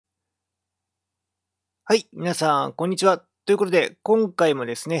はい、皆さん、こんにちは。ということで、今回も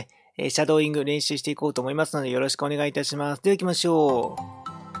ですね、シャドーイング練習していこうと思いますので、よろしくお願いいたします。では行きましょ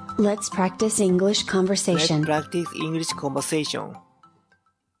う。Let's practice English conversation. Let's practice English conversation.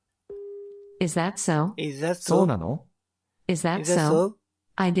 Is that so? Is that so? そうなの Is that Is that so? so?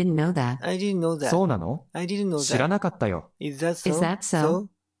 I didn't know that. I didn't know that. そうなの I didn't know that. 知らなかったよ。Is that so? Is that so?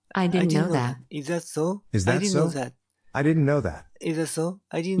 I didn't know that. Is that so? Is I that didn't know so? that. I didn't know that. Is that so?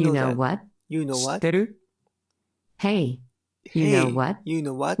 I didn't You know know that. what? You know 知っ what? てる Hey, you Hey, know what? You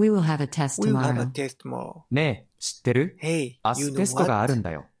know what? We will have a test We'll have a tomorrow. test tomorrow. ねえ、知ってる Hey, 明 you 日 know テストがあるん what?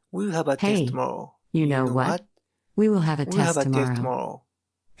 だよ。We'll have a Hey, test tomorrow. You know what? We will have a We'll have test a test tomorrow. tomorrow.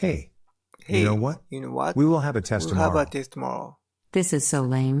 Hey, Hey, you know what? You know what? We will have a test We'll have a tomorrow. test tomorrow. This is so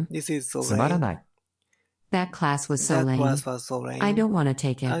lame. This is so つまら lame. ない。 That class was so That lame. class was so lame. I don't want to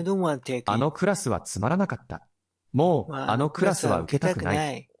take I it. don't want to take あ it. のクラスはつまらなかった。もう、あのクラスは受けたく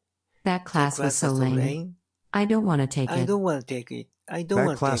ない。い。 That class was so lame. I don't want to take I it. don't want to take it. I don't That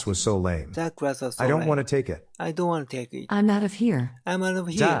want to class take was so lame. it. That class was so I don't lame. want to take it. I don't want to take it. I'm out of here. I'm out of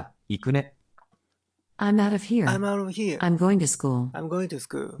じゃ here. あ、行くね。I'm out of here. I'm out of here. I'm going to school. I'm going to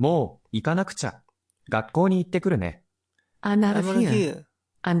school. もう、行かなくちゃ。学校に行ってくるね。I'm out I'm of out of here. here.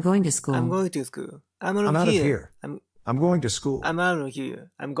 I'm going to I'm school. going to school. I'm out I'm of out of here. here. I'm going to school. I'm out of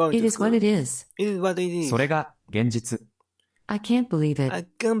here. I'm going It to is school. what it is. It is what it is. それが、現実。I can't believe it. I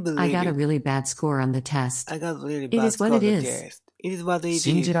can't believe I got a it. really bad score on the test. I got a really It bad is what score on it the is. test. It is what it is.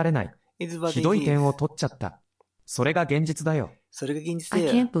 信じられない。 It is what ひ it どい点を is. 取っちゃった。それが現実だよ。それが現実 I だ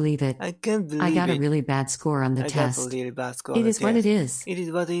よ。 can't believe it. I can't believe I got a it. really bad score on the I got a test. really bad score It on the is what it test. is. It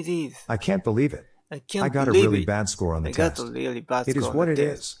is what it is. I can't believe it. I I can't got a believe really it. bad score on the I got test. a really bad It is score on what the it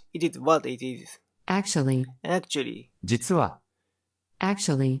test. is. It is what it is. Actually, Actually, 実は、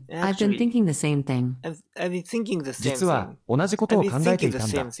 I've been thinking the same thing. I've been thinking the same 実は thing. 同じことを I've 考 been えて thinking い the た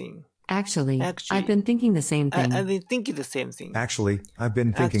んだ same。thing. Actually, Actually, I've been thinking the same I've thing. been thinking the same thing. Actually, I've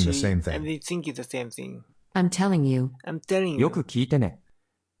been thinking the Actually, same I've thing. been thinking the same thing. I'm telling you. I'm telling you. よく聞いてね。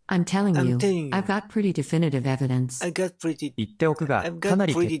 I'm telling I'm you. telling you. I've got pretty definitive evidence. I got pretty, 言っておくが I've、got かな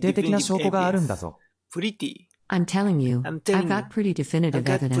り決定的な証拠があるんだぞ。 pretty. I'm telling you. I'm telling I've got pretty I've definitive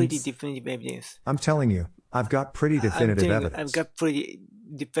got pretty evidence. definitive evidence. I'm telling you, I've got pretty I'm definitive telling you, I've evidence. got pretty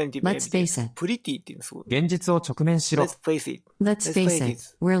definitive Let's face evidence. it. Pretty っていうのすごい。現実を直面しろ Let's。face it. Let's face it.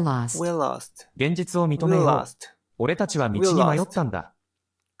 We're lost. We're lost. 現実を認め We're よう。 lost. 俺たちは道に迷ったんだ。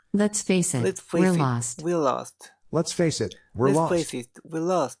 Let's face it. Let's face We're it. lost. We're lost. Let's face it, we're Let's lost. face it. We're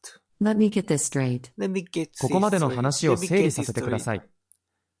lost. Let me get this straight. Let me get ここまでの this straight. 話を Let me 整 get 理させてくだ this さい。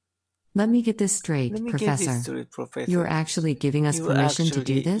 Let me get this straight, Let me get this Professor. straight, Professor. You're actually giving us permission to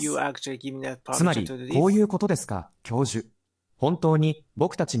do this? You're actually giving us つま permission り to do、こうい this? うことですか、教授。本当に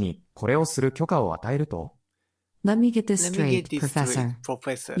僕たちにこれをする許可を与えると Let me get this Let me straight, get this straight, Professor.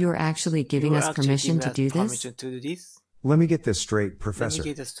 Professor. You're actually giving You're us actually permission giving to us do this? permission to do this? Let me get this straight, Let Professor. me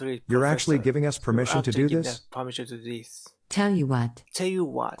get this straight, You're actually Professor. giving us permission You're to actually do giving this? us permission to do this. Tell you what. Tell you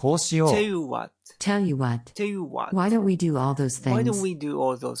what. こうしよ Tell う。 you what. Tell you what. Tell you what. Why don't we do all those Why don't things? we do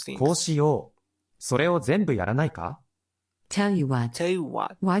all those things? こうしよう。それを全部やらないか Tell you what. Tell you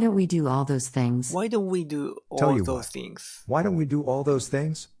what. Why don't we do all those things? Why don't we do Tell all you those what. things? Why don't we do all those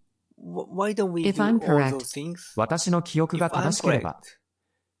things? Why don't we If do I'm all correct. those things? 私の記憶 If が I'm 正しければ、 correct.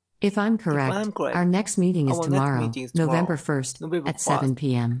 If I'm correct, I'm correct, our next meeting is our next tomorrow, meeting is tomorrow, November 1st, November at 7 1st.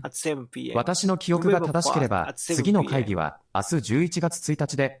 p.m. At 7 p.m. 私の記憶が正しけれ November ば 1st、at 7次の会議は明日11月1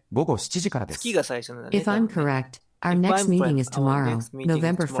日で午後7時からです。月が最初なんだね。 If I'm correct, our If next I'm meeting correct, is our tomorrow, next meeting is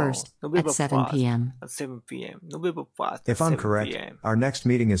November tomorrow, 1st, November at 7 1st, p.m. At 7 p.m. November 1st. If at I'm 7 correct, p.m. our next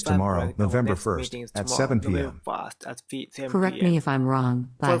meeting is If I'm tomorrow, correct, our November next 1st, meeting is at tomorrow, 7 November p.m. 1st at 7 Correct me p.m. if I'm wrong,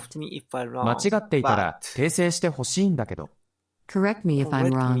 but Correct me if I'm wrong. 間違っていたら but 訂正してほしいんだけど、 correct me if I'm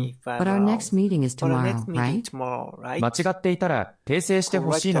correct wrong. me if I'm But our wrong. next meeting is But our tomorrow, next meeting right? is tomorrow, right? 間違っていたら訂正して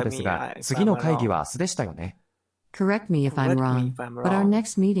ほしいのですが Correct me if I'm wrong. 次の会議は明日でしたよね。 Correct me if I'm Correct me wrong. if I'm But our wrong.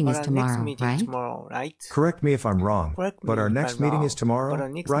 next meeting But is our next tomorrow, meeting is right? tomorrow, right? Correct me if I'm wrong, Correct me but our if next I'm meeting wrong. is tomorrow, But our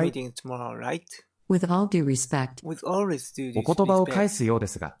next right? meeting is tomorrow, right? With all due respect, With all due お言葉を返 respect, すようで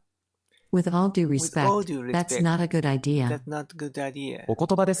すが、 with all due With respect, all due that's respect, not a good idea. that's not a good idea. お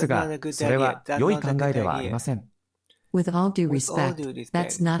言葉です That's が not a good、それは idea. That's 良い not 考 a good えではあり idea. ません。 With all due With all respect, due respect,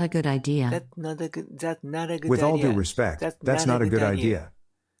 that's not a good idea. That's not a good With all idea. due respect, That's that's not a good idea.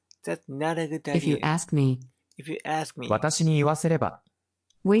 That's not a good If you idea. ask me, If you ask me, 私に言わせれば、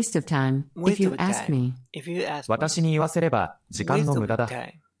 waste of time. If waste you of ask time. me, If you ask me, 私に言わせれば時間 waste の of 無駄だ。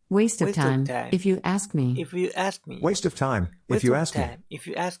 time. waste of Waste of time. time. If you ask me, If you ask me, Waste of time if waste you of ask me. time. If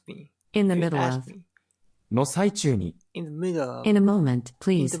you ask me, in the if you middle ask of, me, の最中に、 in the middle of, in a moment,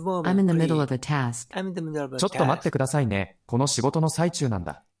 please. In the moment, I'm in the middle please. of a task. I'm in the middle of a ちょっと待って task. くださいね。この仕事の最中なん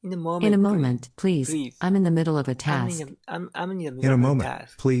だ。In a In a moment, please. Please. I'm in the middle of a I'm task. in the middle In a of moment,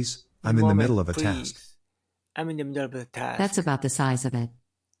 task. please. In I'm a in the moment, middle of a please. task. I'm in the middle of a task. That's about the size of it.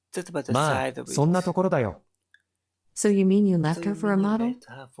 That's about the まあ size of、it. そんなところだよ。So you mean you So left her you for a mean you model? left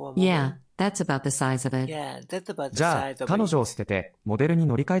her for a model? Yeah, that's about the size of it. Yeah, that's about the じゃ size あ、 of 彼 it. 女を捨てて、モデルに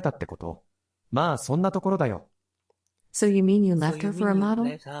乗り換えたってこと？まあ、そんなところだよ。So you mean you So left her you for a mean you model?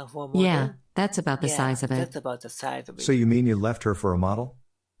 left her for a model? Yeah, that's about the Yeah, size of that's it. about the size of it. So you mean you left her for a model?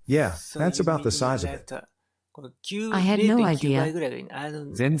 Yeah, So that's you about mean the you size of left it. her- この9 I had no 0.9 idea. 倍ぐらいがい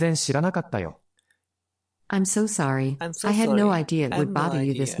い。全然知らなかったよ。I'm so sorry. I'm so I had no sorry. idea it I had would no bother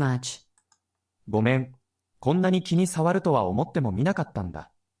you this idea. much. ごめん。こんなに気に障るとは思ってもみなかったん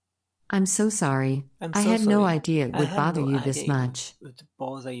だ。I'm so sorry. I'm I so had no sorry. idea it I would had bother no you idea this it much. would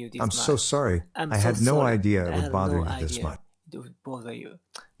bother you this I'm so much. sorry. I'm I so had no sorry. idea it I would had bother no you this idea much. it would bother you.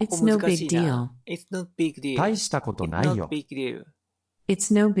 It's ここ no 難 big しいな。deal. It's not big deal. 大したこと It's ない not よ。 big deal.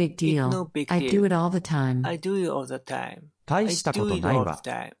 It's no big It's no deal. big I do deal. it all the time. I do it all the time. 大 I したこ do と it ない all わ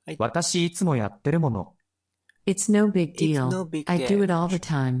the。time. 私いつもやってるもの。It's no big It's deal. no big I do deal. it all the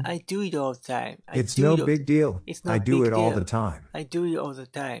time. I do it all the time. I It's do no it all- big deal. It's no I do big it all deal. the time. I do it all the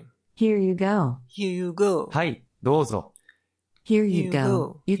time. Here you go. Here you go. はい、どうぞ。 Here Here you you go.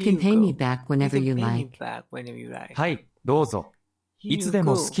 go. You Here can you pay go. me back whenever You you can pay me like. back whenever you like. はい、どうぞ。 Here いつ you で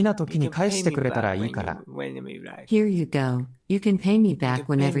も go. 好きな時に You can 返 pay して me くれたら back いいから。 whenever you like. Here you go. You can pay me You back can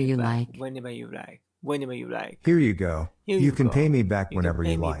pay whenever me you back like. Whenever you like. Whenever you like. Here you go. Here You you can go. pay me back You can whenever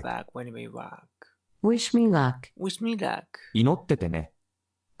pay you me like. back whenever you like. Wish me luck. Wish me luck. 祈っててね。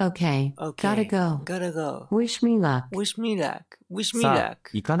 Okay. Okay. Gotta go. Gotta go. Wish me luck. Wish me luck. Wish me さあ luck.、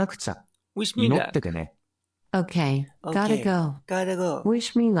行かなくちゃ。 Wish me 祈 luck. っててね。 Okay. Okay. Gotta go. Gotta go.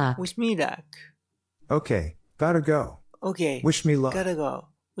 Wish me luck. Wish me luck. Okay, gotta go. Okay. Wish me luck. Gotta go.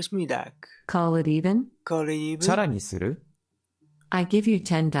 Wish me luck. Call it even? Call it even. チャラにする？ I give you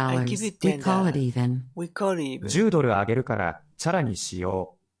 $10. I give you We call it $10. even. We call it even. 10ドルあげるから、チャラにし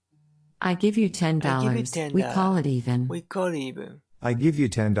よ I give you $10. I give you $10. We call it even. We call it even. I give you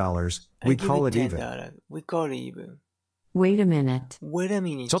 $10. I We give call you it even. $10. We call it even. Wait a minute. Wait a う。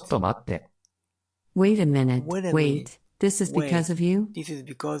 minute. ちょっと待って。 Wait a minute. Wait a minute. Wait. This is Wait. because of you? This is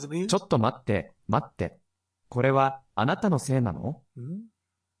because of you? ちょっと待って、待って。これは、あなたのせいなの？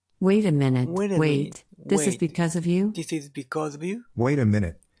 Wait a minute. Wait a Wait. minute. This is Wait. because of you? This is because of you? Wait a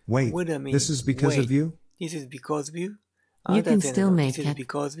minute. Wait. Wait a minute. This is because Wait. of you? This is because of you? You can あなたのせいな still の make This is it.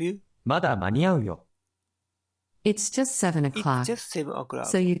 because of you? まだ間に合うよ。 It's just 7 It's o'clock. just 7 o'clock.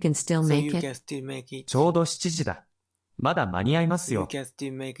 So you can still So make you it? can still make it. ちょうど7時だ。まだ間に合いますYou よ。 can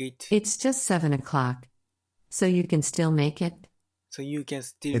still make it. It's just 7 o'clock. So you can still make it? So you can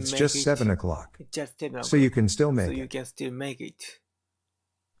still It's make just it. 7 o'clock. It's just 7 o'clock. So you can still So make you it. can still make it.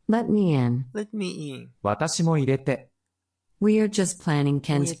 Let me in. Let me in. 私も入れて。 We are just planning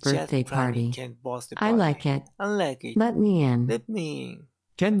Ken's We're just birthday planning party. Ken's birthday I party. like it. I like it. Let me in. Let me in.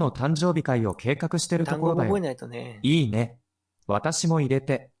 ケンの誕生日会を計画してるところだよ単語も覚え。ないとね。いいね。私も入れ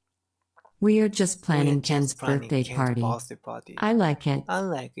て。 We are just planning We're just Ken's planning birthday Ken's party. birthday party. I like it. I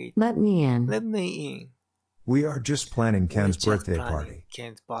like it. Let me in. Let me in. We are just planning Ken's We're just birthday planning party.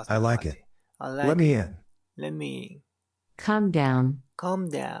 Ken's birthday I like party. it. I like Let me it. in. Let me in. Calm down. Calm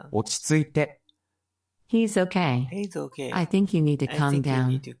down. 落ち着いて。 He's okay. He's okay. I think you need to I calm think you down.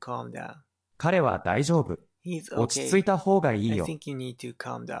 need to calm down. 彼は大丈夫。 He's 落ち okay. 着いた方がいい I よ。 think you need to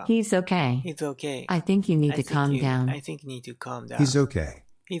calm down. He's okay. He's okay. I think you need to calm I down. think you need to calm down. He's okay.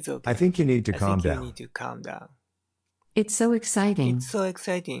 He's okay. I think you need to I calm think you down. need to calm down. It's so exciting. It's so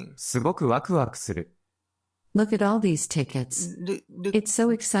exciting. すごくワクワクする。 Look at all these tickets. Look It's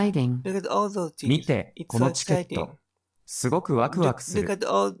so exciting. at all those things. 見て、 It's こ so のチケッ exciting. ト。すごくワクワクす Look る。 at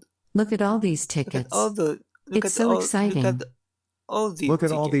all Look at all these Look at tickets. all the look It's at so all, exciting. Look at all these Look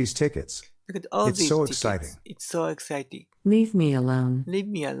at all tickets. these tickets. Look at all It's these so tickets. exciting. It's so exciting. Leave me alone. Leave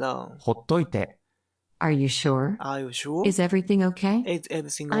me alone. ほっといて。 Are you sure? Are you sure? Is everything okay? Is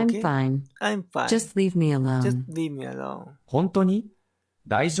everything I'm okay? fine. I'm fine. Just leave me Just alone. leave me alone. 本当に？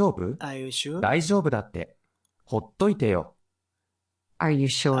大丈夫？ Are you sure? 大丈夫だって。ほっといてよ。 Are you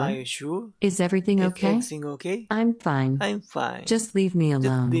Are you sure? sure? Is everything Is okay? everything okay? I'm fine. I'm fine. Just leave me Just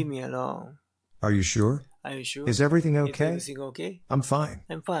leave alone. me alone. Are you sure? Are you sure? Is everything Is okay? everything okay? I'm fine.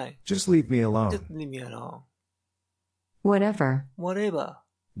 I'm fine. Just leave me Just alone. leave me alone. Whatever. Whatever.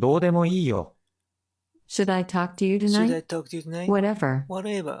 どうでもいいよ。 Should I talk to you Should I tonight? talk to you tonight? Whatever.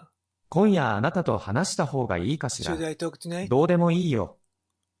 Whatever. 今夜あなたと話した方がいいかしら Should。I talk tonight? どうでもいいよ。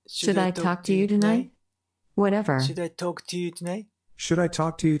 Should I talk to you tonight? Whatever. Should I talk to you tonight? Should I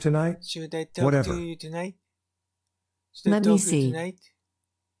talk to you tonight? Should I talk Whatever. to you tonight? Should I Let me talk to you see. tonight?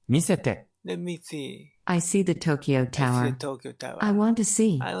 見せて。Let me see. I see the Tokyo I see Tower. the Tokyo Tower. I want to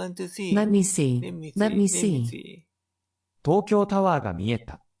see. I want to see. Let me see. Let me see. Let me Let me see. see. 東京タワーが見え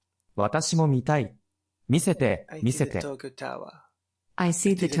た。私も見たい。見せて、 I 見 see せ the て。Tokyo Tower. I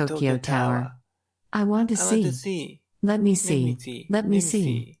see the Tokyo Tower. I want to I want to see. see. Let me Let me see. see. Let me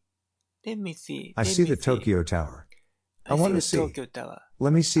see. Let me see. I Let see me the see. Tokyo Tower. I I want to see see. the Tokyo Tower.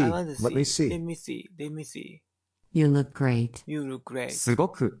 Let me see. I want to Let me see. Let see. me see. Let me see. You look great. You look great. すご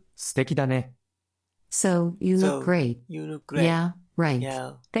く素敵だね。So, you look So, great. You look great. Yeah, right.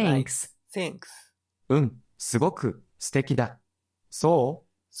 Yeah. Thanks. Right. Thanks. うん、すごく素敵だ。そ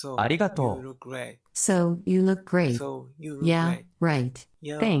So ありがとう。 You look great. So, you look great. So you look Yeah, great. right.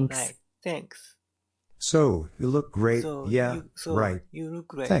 Yeah. Thanks. Right. Thanks. So, you look great. So Yeah, you, so right. You look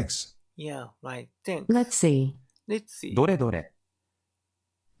great. Thanks. Yeah. Right. Thanks. Let's see. Let's see. う、どれどれ。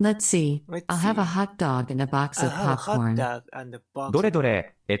 Let's see. Let's I'll have a see. hot dog and a box I of have a hot popcorn. dog and a box. どれど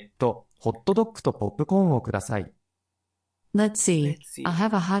れ、ホットドッグとポップコーンをください。 Let's see. Let's see. I'll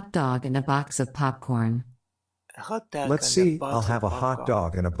have a hot dog and a box of popcorn. A hot dog Let's and see. a box I'll of have a hot popcorn.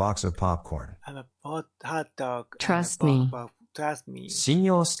 dog and a box of popcorn. I'm a hot dog. and a Trust box me. of- Trust me. 信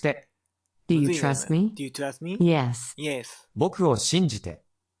用して、 Do you むずいよね trust me? Do you trust me? Yes. Yes. 僕を信じて。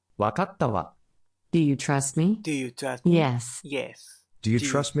わかったわ。 Do you trust me? Do you trust me? Yes. Yes. Do you Do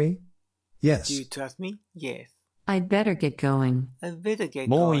you- trust me? Do you Yes. trust me? Yes. I'd better get going. I better get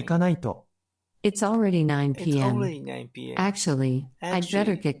もう going. 行かないと。 It's already 9 It's p.m. already 9 p.m. Actually, I'd Actually,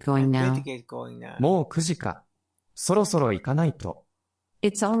 better get going I'd now. better get going now. もう9時か。そろそろ行かないと。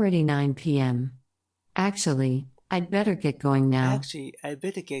 It's already 9 p.m. Actually, I'd better get going now. Actually, I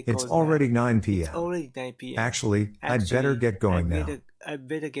better get It's going already now. 9 It's p.m. already 9 p.m. Actually, I'd better get going now. I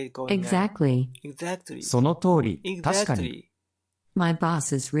better get going Exactly. now. Exactly. その通り、確かに。 Exactly. My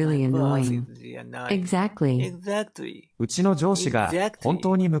boss is really My boss annoying. is really annoying. Exactly. Exactly. うちの上司が Exactly. 本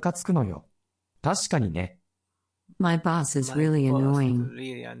当にムカつくのよ。確かにね。 My boss is My really boss is annoying.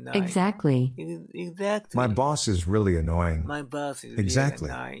 really annoying. Exactly. Exactly. My boss is really annoying. My boss is Exactly.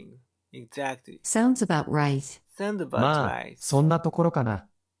 really annoying. Exactly. Sounds about right. Sound about まあ、 right. そんなところかな。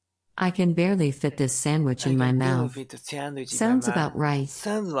 I can barely fit this sandwich in my I can barely mouth. fit the sandwich in my Sounds mouth. about right.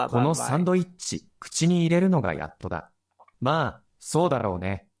 Sounds about この right. サンドイッチ、口に入れるのがやっとだ。まあ、そうだろう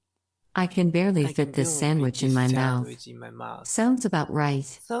ね。 I can barely I can fit this barely sandwich fit in my this mouth. sandwich in my mouth. Sounds about right.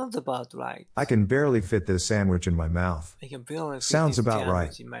 Sounds about right. I can barely fit this sandwich in my mouth. I can barely fit Sounds this about sandwich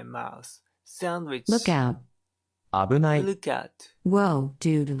right. in my mouth. Sandwich. Look out. 危ない。 Look out. Whoa,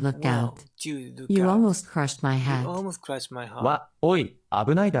 dude, look Wow, out. dude, look You out. almost crushed my You hat. almost crushed my heart. わ、おい、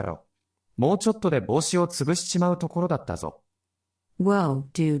危ないだろ。もうちょっとで帽子を潰しちまうところだったぞ。 Whoa,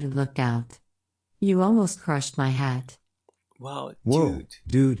 dude, look out. You almost crushed my hat. Wow, Whoa,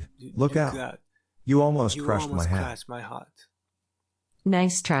 dude. dude, look out. You almost You crushed my almost hat. crushed my heart.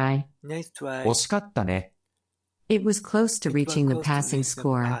 Nice try. Nice try. 惜しかったね。 It was close to It was reaching the close to passing reaching the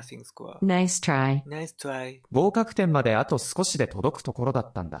score. passing score. Nice try. Nice try. 合格点まであと少しで届くところだ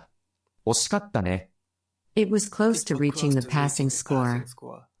ったんだ。惜しかったね。 It was close It to was reaching close the to passing reaching the score. passing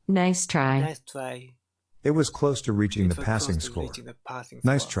score. Nice try. Nice try. It was close to reaching It the was passing close to score. reaching the passing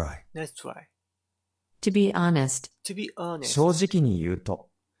Nice score. try. Nice try. To be honest, To be honest. 正直に言うと、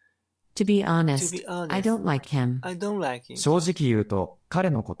 to be honest, To be honest. I don't like him. I don't like him. 正直言うと、彼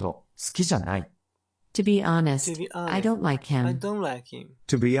のこと、好きじゃない。 To be honest, To be honest. I don't like I him. don't like him.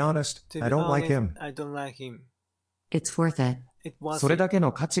 To be honest, To be I don't like honest, him. I don't like him. It's worth it. It was それだけ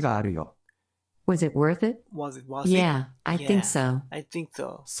の価値があるよ。 Was it worth it? Was it worth Yeah, I it? think Yeah, so. I think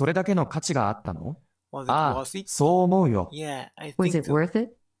so. それだけの価値があったの？ Was it ああ、 worth it? そう思うよ。 Yeah, I Was think it so. worth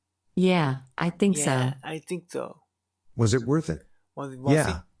it? Yeah, I think Yeah, so. I think so. Was it worth it? Was it worth it?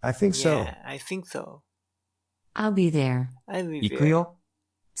 Yeah, I think so. Yeah, I think so. I'll be there. I will be 行くよ。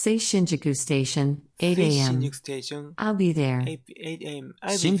 Say Shinjuku Station, there. 8 Say a.m. Shinjuku Station, I'll be there. 8 a.m. I'll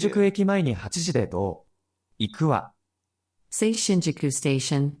be 新宿 there. 駅前に8時でどう？行くわ。 Say Shinjuku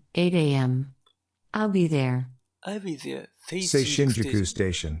Station, 8 a.m. I'll be there. I'll be there. Say Shinjuku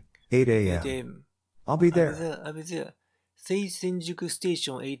Station, 8 8 a.m. a.m. I'll be I'll be there. there. I'll be there. Say Shinjuku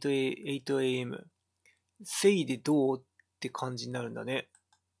Station 8 a.m. Say でどうって感じになるんだね。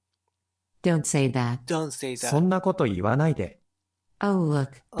 Don't say that. Don't say そ that. んなこと言わないで。 Oh,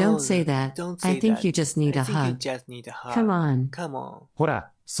 look, don't Oh, say that. Don't I say think that. you just need I a think you hug. just need a hug. Come on. Come on. ほ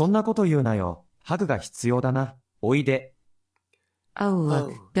ら、そんなこと言うなよ。ハグが必要だな。おいで。 Oh,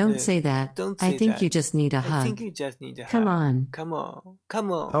 look, Oh, don't look, say that. don't I say think that. you just need a I think hug. you just need a Come hug. on. Come on.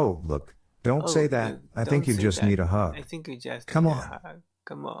 Come on. Oh, look, don't Oh, say that. look, I think don't you say just that. need a hug. I think you just Come need a on. hug.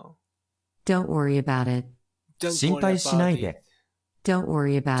 Come on. Don't worry about it. Don't 心 worry 配しない about で it. Don't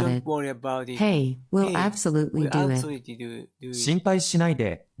worry about Don't it. worry about it. Hey, we'll Hey, absolutely we'll do it. absolutely do it. 心配しない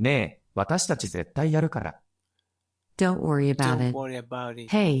で。ねえ、私たち絶対やるから。Don't worry about Don't it. worry about it.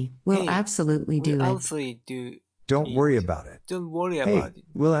 Hey, we'll Hey, absolutely do we'll it. absolutely do Don't worry about it. Don't worry Hey, about it.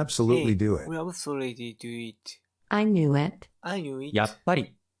 we'll absolutely Hey, do it. we'll absolutely do it. I knew it. I knew it. やっぱ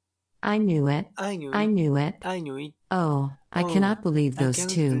り。I knew it. I knew I it. knew it. I knew it. Oh, I Oh, cannot believe I those can't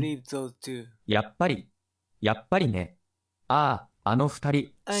two. believe those two. やっぱり。やっぱりね。ああ、あの二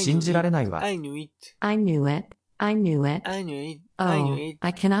人、 I knew 信じられないわ。 I knew it. I knew it. I knew it. I knew it. I knew Oh, it.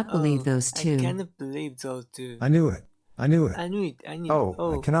 I cannot believe Oh, those I two. cannot believe those two. I knew it. I knew it. I knew it. I knew it.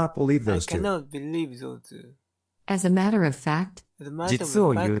 Oh, I cannot believe I those two. cannot believe those two. As a matter of fact, As a matter of 実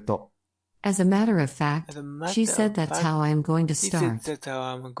を fact, 言うと、as a matter of fact, as a matter she of said that's fact, how I'm going to she said start. that's how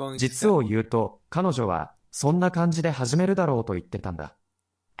I'm going to 実 start. を言うと、彼女は、そんな感じで始めるだろうと言ってたんだ。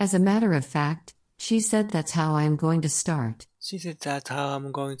As a matter of fact, she said that's how I'm going to start. She said that's how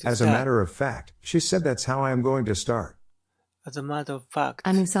I'm going to As a start. matter of fact, she said that's how I am going to start. As a matter of fact.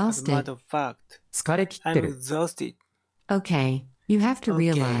 I'm As a exhausted. matter of fact. 疲れ切って I'm る。 exhausted. Okay, you have to Okay,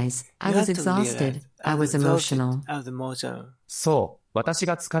 realize I you was have to exhausted. realize I was exhausted. emotional. I was emotional. そう、私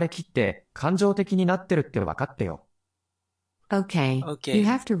が疲れ切って、感情的になってるって分かってよ。Okay, Okay, you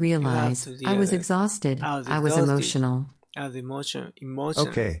have to realize to I was realize exhausted. I was I was exhausted. emotional. I was emotional.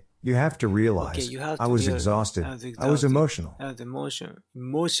 Okay, you have to realize Okay, you have to I was realize exhausted. I was I was exhausted. emotional. I was emotional.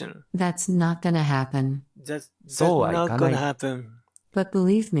 Emotional. That's not gonna happen. That's そうはい not かない。 gonna happen. But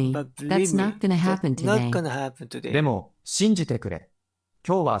believe me, But believe that's me, not gonna happen that's not today. gonna happen today. でも、信じてくれ。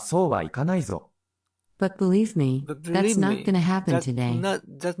今日はそうはいかないぞ。 But believe me, But that's believe not me, gonna happen that's today.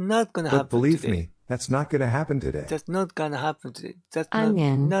 not gonna But happen believe today. me, that's not going to happen today. That's not gonna happen today. That's I'm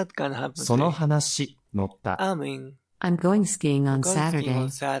in. not gonna happen その today. 話、乗った。 I'm in. I'm going skiing on Going skiing on Saturday.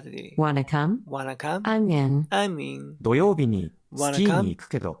 Saturday. Wanna come? Wanna come? I'm in. I'm in. 土曜日に、ス Wanna キー come? に行く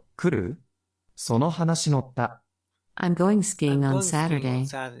けど、来る？その話乗った。 I'm going skiing I'm on going skiing on Saturday.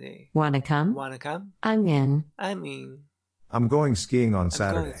 Saturday. Wanna come? Wanna come? I'm in. I'm in. I'm going skiing on I'm going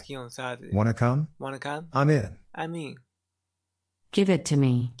Saturday. skiing on Saturday. Want to come? Wanna come? I'm in. I'm in. Give it to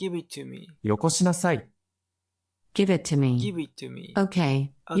me. Give it to me. よこしなさい。 Give it to me. Give it to me.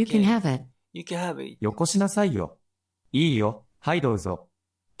 Okay, you can Okay. have it. You can have it. よこしなさいよ。いいよ。はいどうぞ。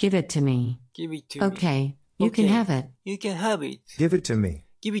 Give it to me. Give it to me. Okay, you can Okay. have it. You can have it. Give it to me.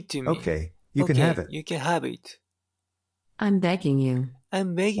 Give it to me. Okay, you can Okay, have it. You can have it. I'm begging you.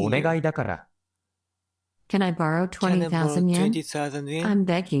 I'm begging お you. 願いだから。 Can I borrow Can I borrow 20,000 yen? 20,000 yen? I'm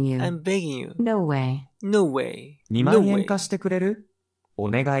begging you. I'm begging you. No way. No way. 2 No 万 way. 円貸してくれる？お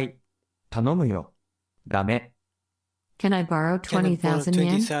願い。頼むよ。ダメ。 Can I borrow Can I borrow 20,000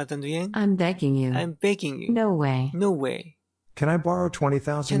 yen? 20,000 yen? I'm begging you. I'm begging you. No way. No way. Can I borrow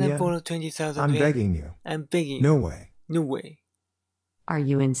 20,000 Can I yen? borrow 20,000 I'm yen? begging you. I'm begging you. No way. No way. Are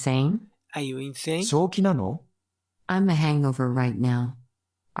you insane? Are you insane? 正気なの？ I'm a hangover right now.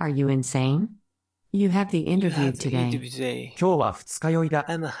 Are you insane? You have the You interview have the interview today. today. 今日は二日酔いだ。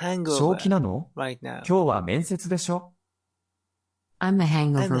 I'm a 正気 hangover なの？ right now. 今日は面接でしょ？ I'm a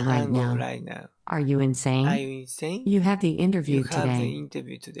I'm hangover a right hangover now. right now. Are you Are insane? you insane? You have the interview You have the today.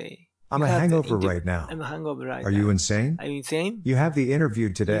 interview today. I'm You a have the hangover inter- right now. I'm a hangover right Are now. you insane? Are you insane? You have the interview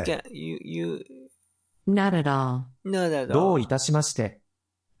You today. can, you, Not at all. not at ど all. ういたしまして。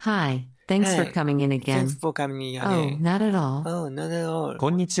 Hi. Thanks for Hi. coming in again. Thanks for coming in Oh, again. not at all. Oh, not at all. こ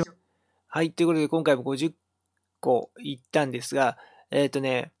んにちは。はい、ということで今回も50個行ったんですが、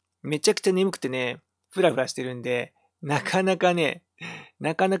めちゃくちゃ眠くてね、フラフラしてるんで、なかなか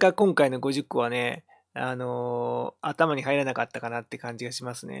今回の50個はね、頭に入らなかったかなって感じがし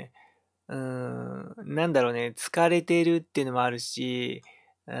ますね。なんだろうね、疲れてるっていうのもあるし、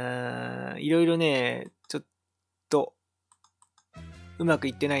いろいろね、ちょっと、うまく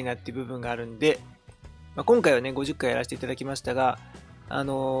いってないなっていう部分があるんで、今回はね、50回やらせていただきましたが、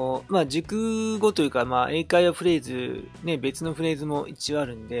熟語というか、英会話フレーズ、ね、別のフレーズも一応あ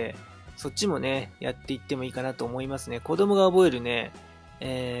るんで、そっちもね、やっていってもいいかなと思いますね。子供が覚えるね、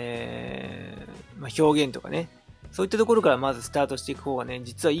表現とかね、そういったところからまずスタートしていく方がね、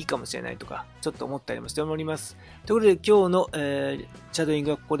実はいいかもしれないとか、ちょっと思ったりもしております。ということで、今日の、シャドーイン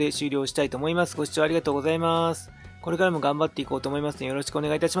グはここで終了したいと思います。ご視聴ありがとうございます。これからも頑張っていこうと思いますので、よろしくお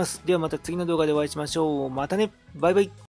願いいたします。ではまた次の動画でお会いしましょう。またね。バイバイ。